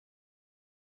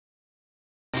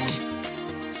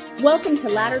Welcome to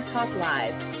Ladder Talk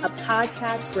Live, a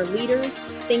podcast for leaders,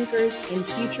 thinkers, and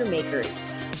future makers,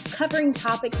 covering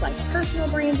topics like personal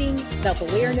branding,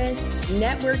 self-awareness,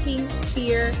 networking,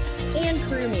 fear, and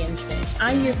career management.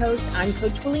 I'm your host, I'm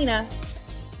Coach Belina.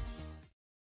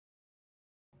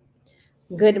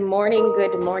 Good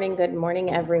morning,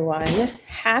 everyone.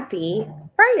 Happy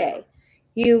Friday.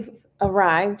 You've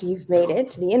arrived, you've made it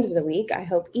to the end of the week. I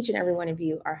hope each and every one of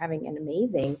you are having an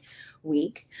amazing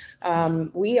week.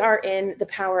 We are in the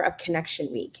Power of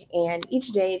Connection week, and each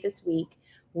day this week,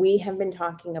 we have been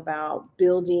talking about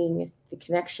building the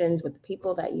connections with the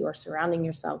people that you are surrounding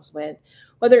yourselves with,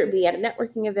 whether it be at a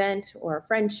networking event or a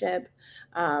friendship,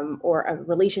 or a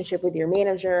relationship with your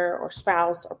manager or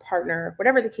spouse or partner,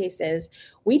 whatever the case is.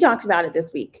 We talked about it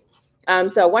this week.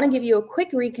 So I want to give you a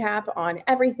quick recap on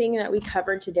everything that we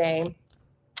covered today.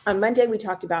 On Monday, we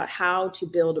talked about how to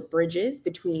build bridges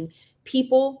between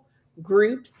people,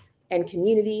 groups, and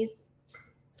communities.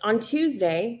 On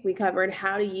Tuesday, we covered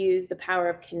how to use the power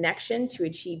of connection to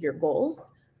achieve your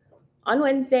goals. On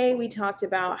Wednesday, we talked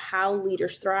about how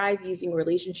leaders thrive using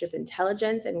relationship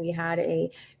intelligence, and we had a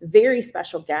very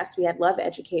special guest. We had love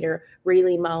educator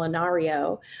Rayleigh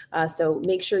Molinaro, so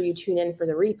make sure you tune in for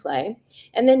the replay.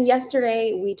 And then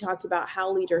yesterday, we talked about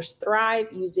how leaders thrive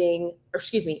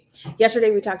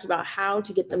yesterday we talked about how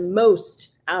to get the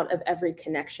most out of every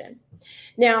connection.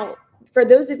 Now, for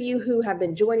those of you who have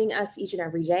been joining us each and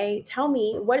every day, tell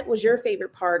me, what was your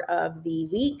favorite part of the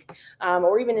week,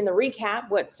 or even in the recap,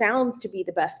 what sounds to be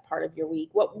the best part of your week?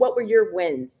 What were your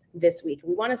wins this week?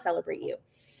 We want to celebrate you.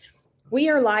 We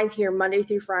are live here Monday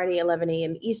through Friday, 11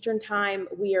 a.m. Eastern Time.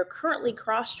 We are currently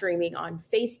cross-streaming on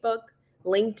Facebook,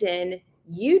 LinkedIn,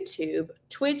 YouTube,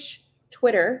 Twitch,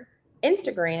 Twitter,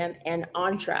 Instagram, and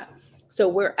Entra. So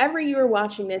wherever you are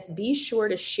watching this, be sure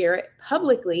to share it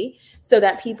publicly so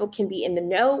that people can be in the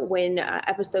know when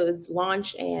episodes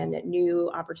launch and new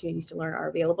opportunities to learn are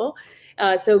available.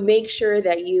 So make sure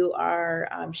that you are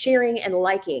sharing and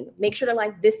liking. Make sure to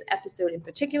like this episode in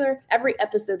particular. Every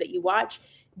episode that you watch,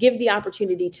 give the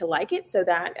opportunity to like it so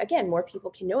that, again, more people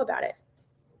can know about it.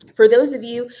 For those of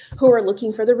you who are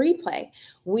looking for the replay,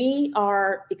 we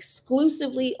are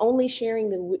exclusively only sharing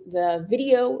the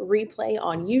video replay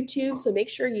on YouTube. So make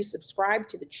sure you subscribe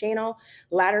to the channel,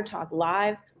 Ladder Talk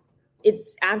Live.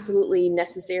 It's absolutely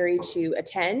necessary to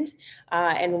attend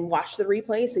and watch the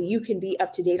replay so you can be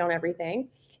up to date on everything.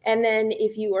 And then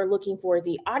if you are looking for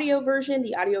the audio version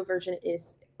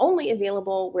is only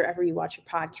available wherever you watch your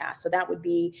podcast. So that would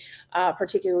be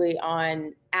particularly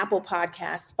on Apple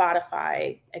Podcasts,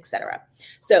 Spotify, etc.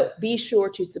 So be sure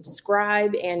to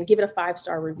subscribe and give it a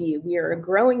 5-star review. We are a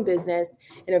growing business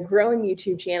and a growing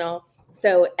YouTube channel.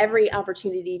 So every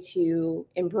opportunity to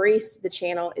embrace the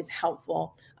channel is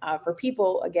helpful for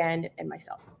people, again, and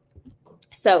myself.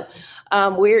 So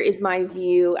where is my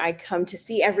view I come to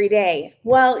see every day?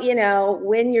 Well,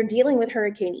 when you're dealing with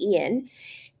Hurricane Ian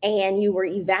and you were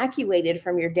evacuated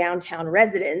from your downtown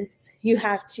residence, you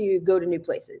have to go to new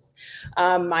places.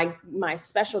 My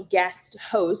special guest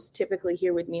host, typically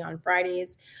here with me on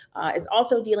Fridays, is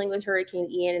also dealing with Hurricane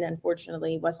Ian and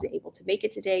unfortunately wasn't able to make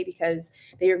it today because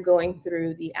they are going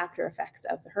through the after effects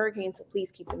of the hurricane. So please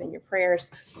keep them in your prayers.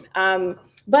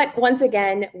 But once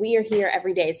again, we are here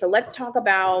every day. So let's talk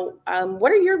about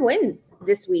what are your wins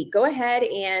this week? Go ahead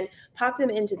and pop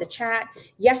them into the chat.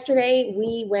 Yesterday,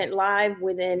 we went live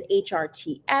with an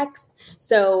HRTX.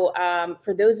 So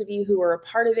for those of you who are a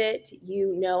part of it,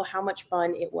 you know how much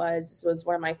fun it was. This was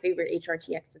one of my favorite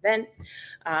HRTX events.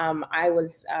 I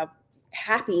was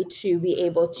happy to be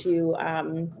able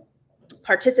to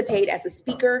participate as a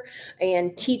speaker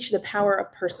and teach the power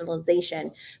of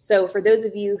personalization. So for those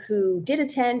of you who did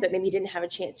attend, but maybe didn't have a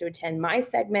chance to attend my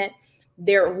segment,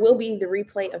 there will be the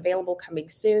replay available coming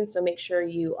soon. So make sure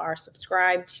you are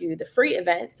subscribed to the free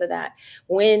event so that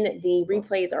when the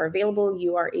replays are available,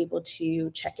 you are able to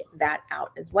check that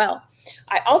out as well.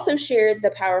 I also shared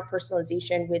the power of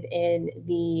personalization within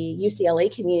the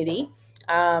UCLA community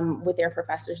with their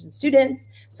professors and students.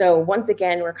 So once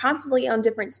again, we're constantly on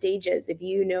different stages. If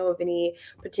you know of any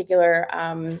particular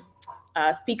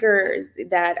speakers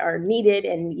that are needed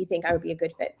and you think I would be a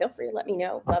good fit, feel free to let me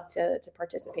know. Love to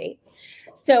participate.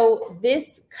 So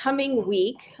this coming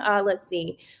week, let's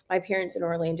see, my parents in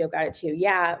Orlando got it too.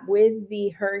 Yeah, with the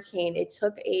hurricane, it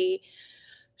took a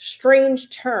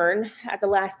strange turn at the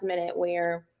last minute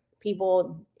where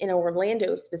people in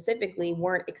Orlando specifically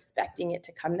weren't expecting it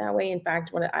to come that way. In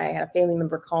fact, when I had a family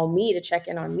member call me to check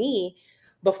in on me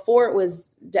before it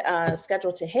was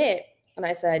scheduled to hit, and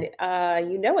I said,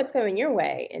 it's coming your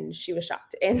way. And she was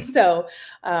shocked. And so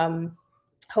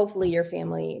hopefully your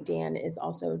family, Dan, is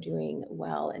also doing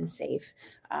well and safe.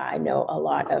 I know a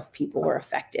lot of people were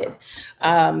affected.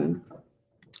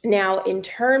 Now, in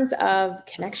terms of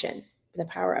connection, the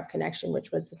power of connection,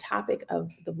 which was the topic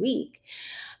of the week,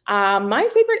 my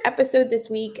favorite episode this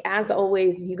week, as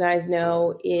always, you guys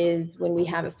know, is when we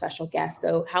have a special guest.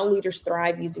 So how leaders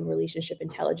thrive using relationship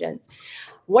intelligence.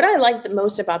 What I liked the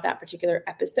most about that particular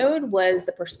episode was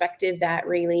the perspective that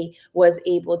Rayleigh was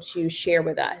able to share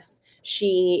with us.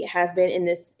 She has been in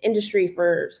this industry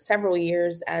for several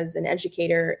years as an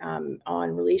educator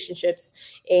on relationships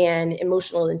and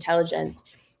emotional intelligence.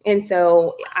 And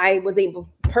so I was able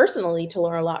personally to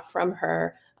learn a lot from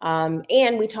her.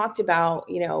 And we talked about,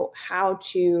 how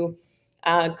to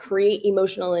create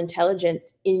emotional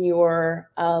intelligence in your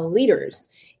leaders,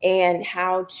 and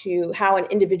how an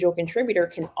individual contributor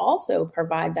can also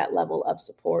provide that level of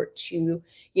support to,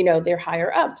 their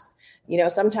higher ups.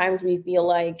 Sometimes we feel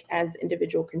like as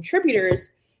individual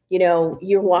contributors,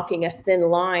 you're walking a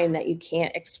thin line that you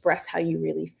can't express how you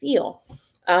really feel.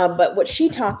 But what she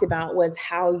talked about was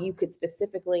how you could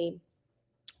specifically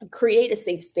create a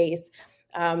safe space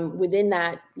within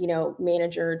that,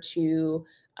 manager to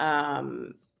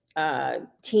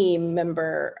team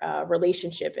member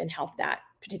relationship, and help that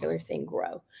particular thing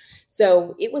grow.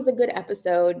 So it was a good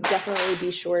episode. Definitely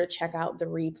be sure to check out the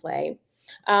replay.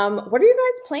 What are you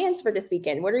guys' plans for this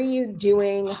weekend? What are you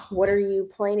doing? What are you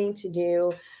planning to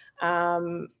do?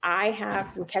 I have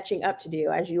some catching up to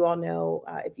do. As you all know,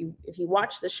 if you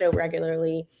watch the show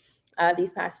regularly,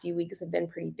 these past few weeks have been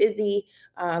pretty busy,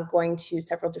 going to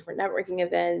several different networking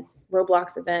events,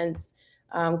 Roblox events,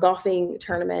 golfing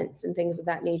tournaments, and things of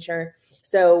that nature.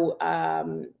 So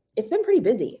it's been pretty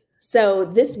busy. So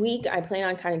this week, I plan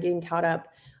on kind of getting caught up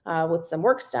with some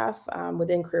work stuff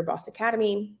within Career Boss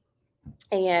Academy,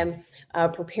 and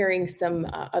preparing some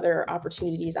other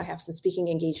opportunities. I have some speaking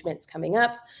engagements coming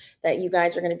up that you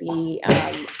guys are going to be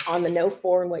on the know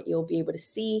for, and what you'll be able to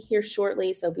see here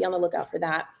shortly. So be on the lookout for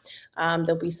that.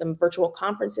 There'll be some virtual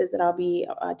conferences that I'll be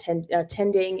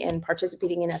attending and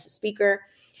participating in as a speaker.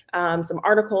 Some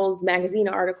articles, magazine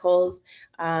articles.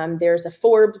 There's a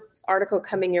Forbes article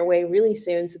coming your way really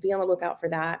soon, so be on the lookout for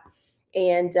that.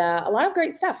 And a lot of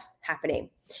great stuff happening.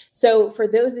 So for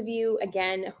those of you,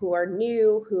 again, who are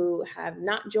new, who have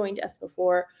not joined us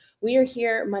before, we are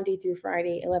here Monday through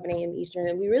Friday, 11 a.m. Eastern,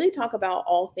 and we really talk about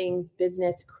all things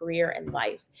business, career, and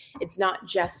life. It's not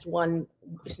just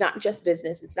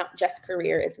business, it's not just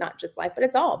career, it's not just life, but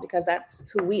it's all, because that's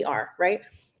who we are, right?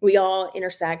 We all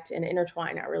intersect and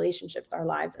intertwine our relationships, our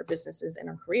lives, our businesses, and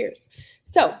our careers.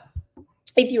 So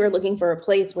if you are looking for a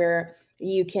place where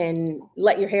you can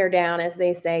let your hair down, as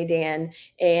they say, Dan,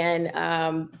 and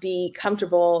be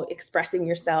comfortable expressing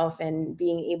yourself and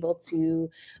being able to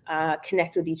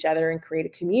connect with each other and create a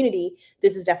community,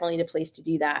 this is definitely the place to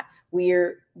do that.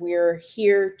 We're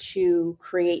here to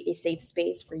create a safe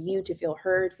space for you to feel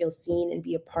heard, feel seen, and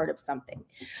be a part of something.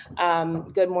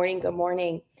 Good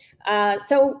morning.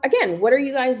 So again, what are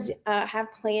you guys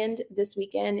have planned this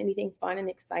weekend? Anything fun and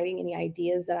exciting? Any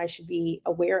ideas that I should be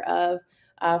aware of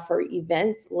for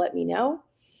events? Let me know.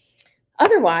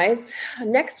 Otherwise,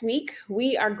 next week,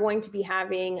 we are going to be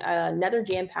having another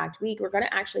jam-packed week. We're going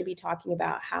to actually be talking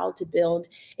about how to build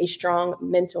a strong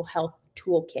mental health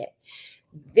toolkit.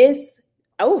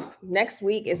 Next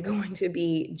week is going to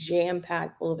be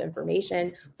jam-packed, full of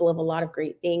information, full of a lot of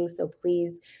great things. So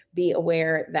please be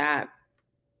aware that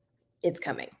it's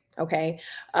coming. Okay.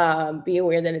 Be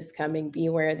aware that it's coming. Be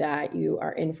aware that you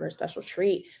are in for a special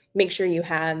treat. Make sure you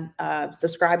have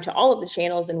subscribed to all of the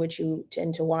channels in which you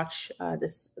tend to watch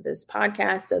this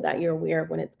podcast, so that you're aware of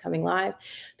when it's coming live.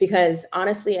 Because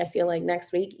honestly, I feel like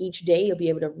next week, each day, you'll be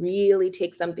able to really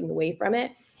take something away from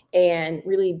it and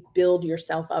really build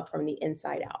yourself up from the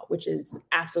inside out, which is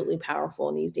absolutely powerful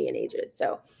in these day and ages.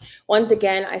 So once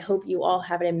again, I hope you all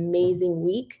have an amazing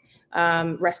week,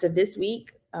 rest of this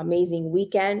week. Amazing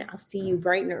weekend. I'll see you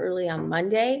bright and early on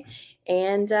Monday,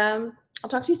 and I'll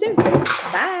talk to you soon.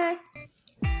 Bye.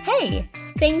 Hey,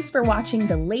 thanks for watching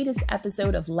the latest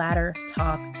episode of Ladder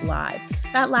Talk Live.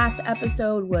 That last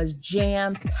episode was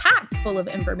jam-packed full of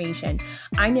information.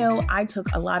 I know I took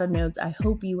a lot of notes. I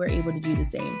hope you were able to do the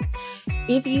same.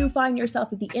 If you find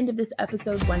yourself at the end of this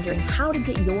episode wondering how to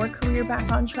get your career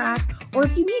back on track, or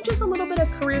if you need just a little bit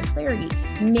of career clarity,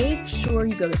 make sure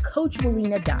you go to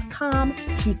coachwillena.com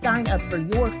to sign up for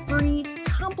your free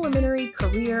complimentary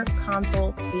career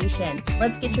consultation.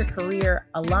 Let's get your career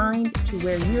aligned to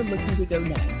where you're looking to go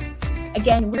next.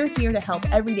 Again, we're here to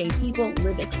help everyday people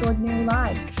live extraordinary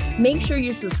lives. Make sure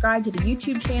you subscribe to the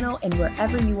YouTube channel and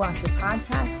wherever you watch your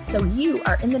podcasts so you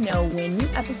are in the know when new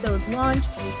episodes launch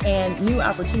and new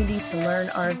opportunities to learn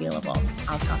are available.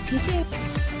 I'll talk to you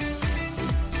soon.